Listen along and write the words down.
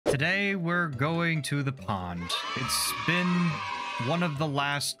Today we're going to the pond. It's been one of the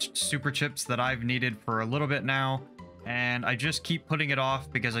last super chips that I've needed for a little bit now, and I just keep putting it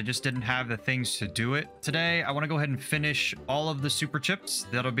off because I just didn't have the things to do it. Today I want to go ahead and finish all of the super chips.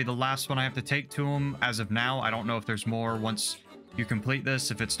 That'll be the last one I have to take to them as of now. I don't know if there's more once you complete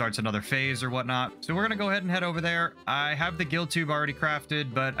this, if it starts another phase or whatnot. So we're gonna go ahead and head over there. I have the gill tube already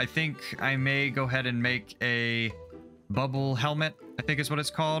crafted, but I think I may go ahead and make a bubble helmet, I think is what it's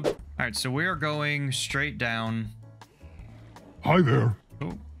called. All right, so we are going straight down. Hi there.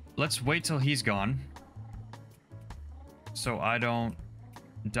 Oh, let's wait till he's gone so I don't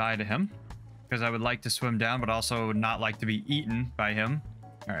die to him, because I would like to swim down, but also would not like to be eaten by him.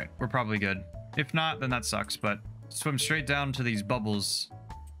 All right, we're probably good. If not, then that sucks, but swim straight down to these bubbles.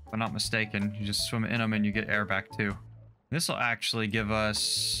 If I'm not mistaken, you just swim in them and you get air back too. This will actually give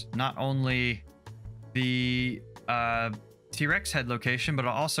us not only the T-Rex head location, but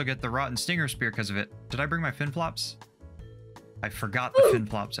I'll also get the rotten stinger spear because of it. Did I bring my fin flops? I forgot the fin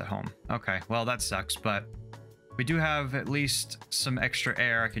flops at home. Okay, well that sucks, but we do have at least some extra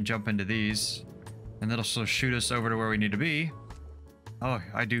air. I can jump into these and that'll still shoot us over to where we need to be. Oh,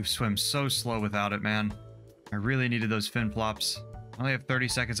 I do swim so slow without it, man. I really needed those fin flops. I only have 30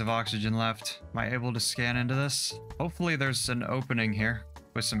 seconds of oxygen left. Am I able to scan into this? Hopefully there's an opening here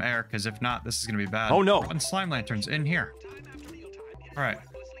with some air, because if not, this is going to be bad. Oh no! Rotten slime lanterns in here. All right.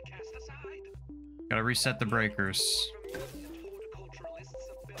 Gotta reset the breakers.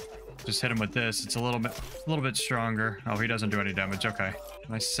 Just hit him with this. It's a little bit stronger. Oh, he doesn't do any damage. Okay.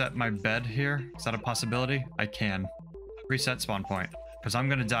 Can I set my bed here? Is that a possibility? I can. Reset spawn point, because I'm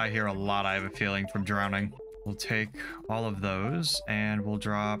going to die here a lot, I have a feeling, from drowning. We'll take all of those and we'll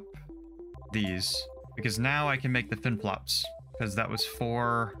drop these, because now I can make the fin flops, because that was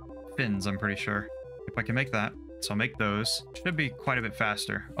 4 fins, I'm pretty sure. If I can make that, so I'll make those. Should be quite a bit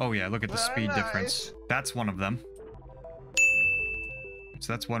faster. Oh yeah, look at the speed difference. That's one of them.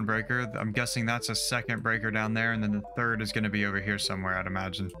 So that's one breaker. I'm guessing that's a second breaker down there, and then the third is going to be over here somewhere, I'd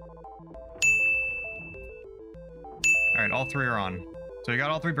imagine. All right, all 3 are on. So you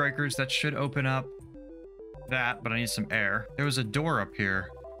got all 3 breakers. That should open up that, but I need some air. There was a door up here.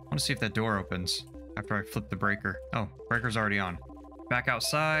 I want to see if that door opens after I flip the breaker. Oh, breaker's already on. Back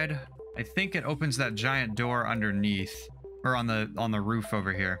outside. I think it opens that giant door underneath, or on the roof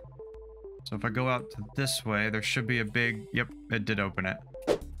over here. So if I go out to this way, there should be a big... Yep, it did open it.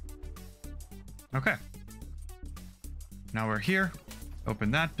 Okay. Now we're here.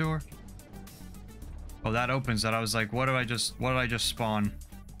 Open that door. Oh, that opens that. I was like, what did I just spawn?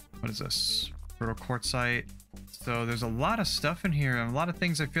 What is this? Brittle quartzite. So there's a lot of stuff in here, and a lot of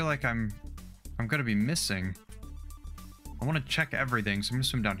things I feel like I'm gonna be missing. I want to check everything, so I'm gonna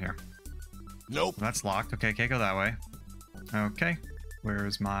swim down here. Nope. That's locked. Okay, can't go that way. Okay. Where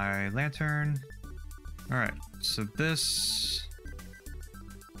is my lantern? All right. So this...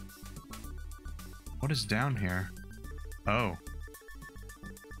 What is down here? Oh.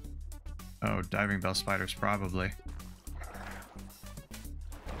 Oh, diving bell spiders, probably.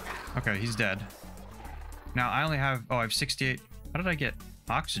 Okay, he's dead. Now, I only have... Oh, I have 68... How did I get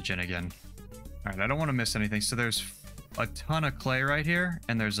oxygen again? All right, I don't want to miss anything. So there's a ton of clay right here,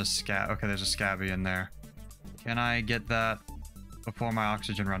 and there's a scab... Okay, there's a scabby in there. Can I get that before my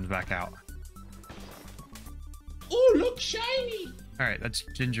oxygen runs back out? Oh, look, shiny! All right, that's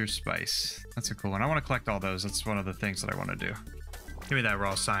ginger spice. That's a cool one. I want to collect all those. That's one of the things that I want to do. Give me that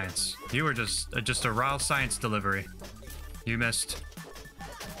raw science. You were just a raw science delivery. You missed.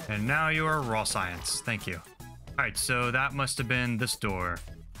 And now you are raw science. Thank you. All right, so that must have been this door.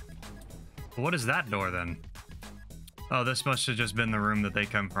 What is that door then? Oh, this must have just been the room that they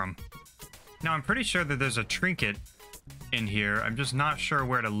come from. Now, I'm pretty sure that there's a trinket in here. I'm just not sure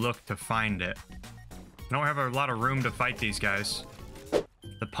where to look to find it. I don't have a lot of room to fight these guys.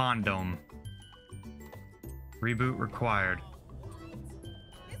 The pond dome. Reboot required.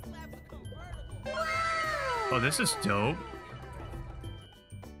 Oh, this is dope.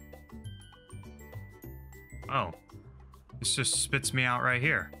 Oh. This just spits me out right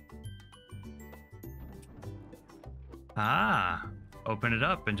here. Ah. Open it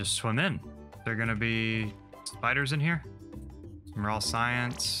up and just swim in. There are gonna be spiders in here. Some raw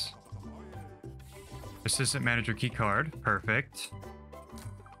science. Assistant manager key card. Perfect.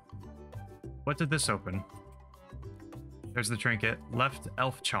 What did this open? There's the trinket. Left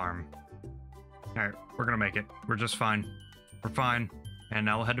elf charm. Alright, we're gonna make it. We're just fine. We're fine. And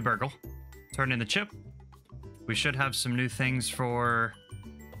now we'll head to Burgle. Turn in the chip. We should have some new things for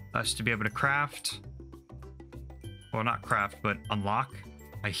us to be able to craft. Well, not craft, but unlock.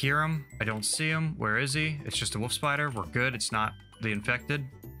 I hear him. I don't see him. Where is he? It's just a wolf spider. We're good. It's not the infected.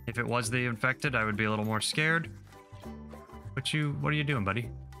 If it was the infected, I would be a little more scared. What are you doing, buddy?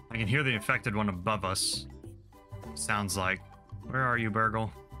 I can hear the infected one above us. Sounds like. Where are you,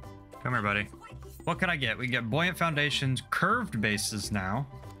 Burgle? Come here, buddy. What can I get? We get buoyant foundations, curved bases now,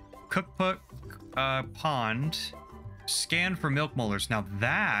 cookbook, pond, scan for milk molars. Now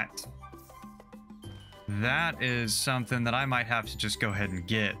that is something that I might have to just go ahead and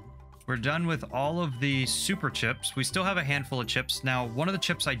get. We're done with all of the super chips. We still have a handful of chips. Now, one of the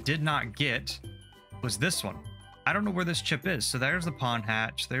chips I did not get was this one. I don't know where this chip is. So there's the pond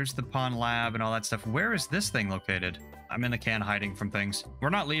hatch, there's the pond lab and all that stuff. Where is this thing located? I'm in the can hiding from things.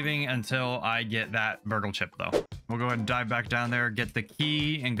 We're not leaving until I get that burgle chip though. We'll go ahead and dive back down there, get the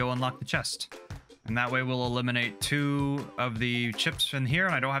key and go unlock the chest. And that way we'll eliminate 2 of the chips in here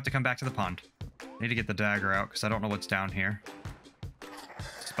and I don't have to come back to the pond. I need to get the dagger out because I don't know what's down here.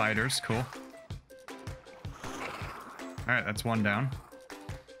 Spiders, cool. All right, that's 1 down.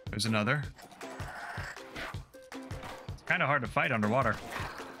 There's another. It's kind of hard to fight underwater.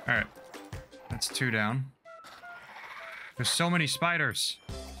 All right, that's 2 down. There's so many spiders.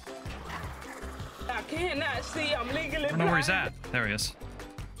 I cannot see. I'm legally I don't know where he's at. There he is.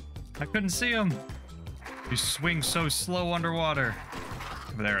 I couldn't see him. You swing so slow underwater.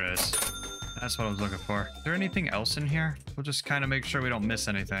 There it is. That's what I was looking for. Is there anything else in here? We'll just kind of make sure we don't miss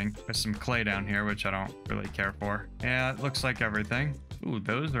anything. There's some clay down here, which I don't really care for. Yeah, it looks like everything. Ooh,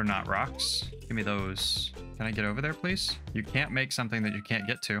 those are not rocks. Give me those. Can I get over there, please? You can't make something that you can't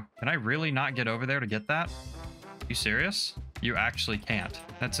get to. Can I really not get over there to get that? You serious? You actually can't.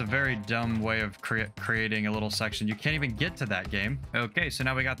 That's a very dumb way of creating a little section. You can't even get to that game. Okay, so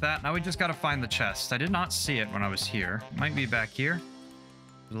now we got that. Now we just got to find the chest. I did not see it when I was here. It might be back here.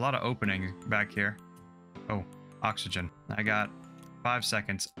 There's a lot of opening back here. Oh, oxygen. I got 5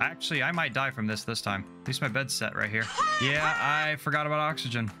 seconds. Actually, I might die from this time. At least my bed's set right here. Yeah, I forgot about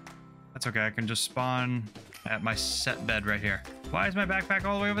oxygen. That's okay. I can just spawn at my set bed right here. Why is my backpack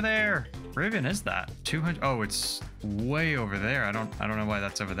all the way over there? Where even is that? 200. Oh, it's way over there. I don't know why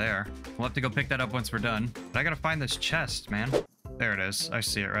that's over there. We'll have to go pick that up once we're done. But I gotta find this chest, man. There it is. I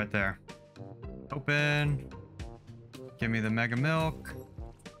see it right there. Open. Give me the mega milk.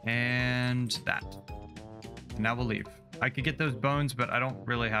 And that. Now we'll leave. I could get those bones, but I don't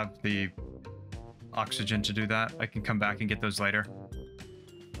really have the oxygen to do that. I can come back and get those later.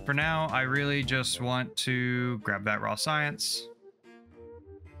 For now, I really just want to grab that raw science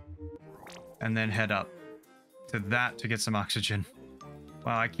and then head up to that to get some oxygen.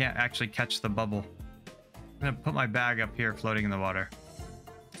 Wow, I can't actually catch the bubble. I'm gonna put my bag up here floating in the water.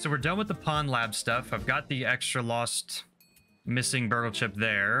 So we're done with the pond lab stuff. I've got the extra lost missing burgle chip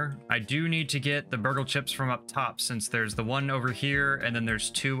there. I do need to get the burgle chips from up top since there's the one over here and then there's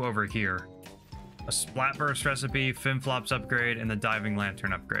 2 over here. A splat burst recipe, fin flops upgrade, and the diving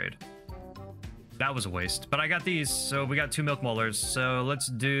lantern upgrade. That was a waste, but I got these, so we got 2 milk molars. So let's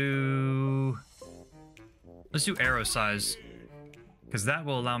do arrow size, because that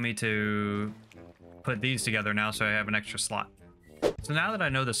will allow me to put these together now, so I have an extra slot. So now that I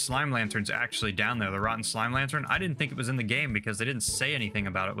know the slime lantern's actually down there, the rotten slime lantern, I didn't think it was in the game because they didn't say anything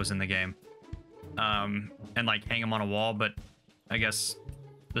about it was in the game. And like hang them on a wall, but I guess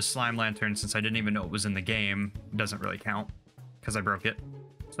the slime lantern, since I didn't even know it was in the game, doesn't really count because I broke it.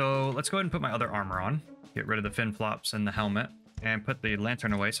 So let's go ahead and put my other armor on, get rid of the fin flops and the helmet, and put the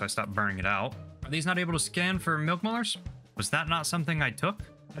lantern away so I stop burning it out. Are these not able to scan for milk molars? Was that not something I took?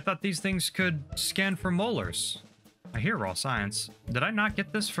 I thought these things could scan for molars. I hear raw science. Did I not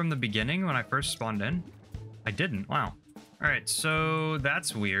get this from the beginning when I first spawned in? I didn't. Wow. All right, so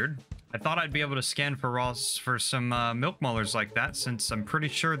that's weird. I thought I'd be able to scan for some milk molars like that, since I'm pretty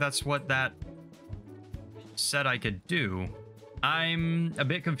sure that's what that said I could do. I'm a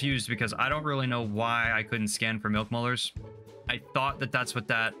bit confused because I don't really know why I couldn't scan for milk molars. I thought that that's what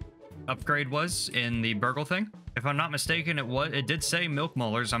that upgrade was in the burgle thing. If I'm not mistaken, it did say milk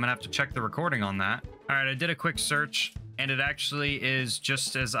molars. I'm gonna have to check the recording on that. All right, I did a quick search and it actually is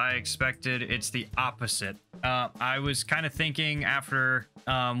just as I expected. It's the opposite. I was kind of thinking after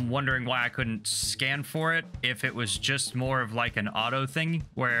wondering why I couldn't scan for it, if it was just more of like an auto thing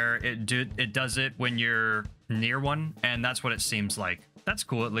where it does it when you're near one, and that's what it seems like. That's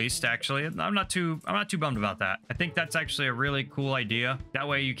cool, at least. Actually, I'm not too bummed about that. I think that's actually a really cool idea. That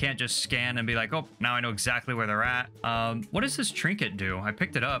way you can't just scan and be like, oh, now I know exactly where they're at. What does this trinket do? I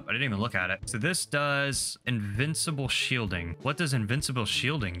picked it up. I didn't even look at it. So this does invincible shielding. What does invincible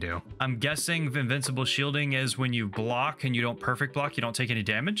shielding do? I'm guessing invincible shielding is when you block and you don't perfect block, you don't take any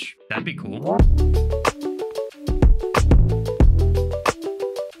damage. That'd be cool.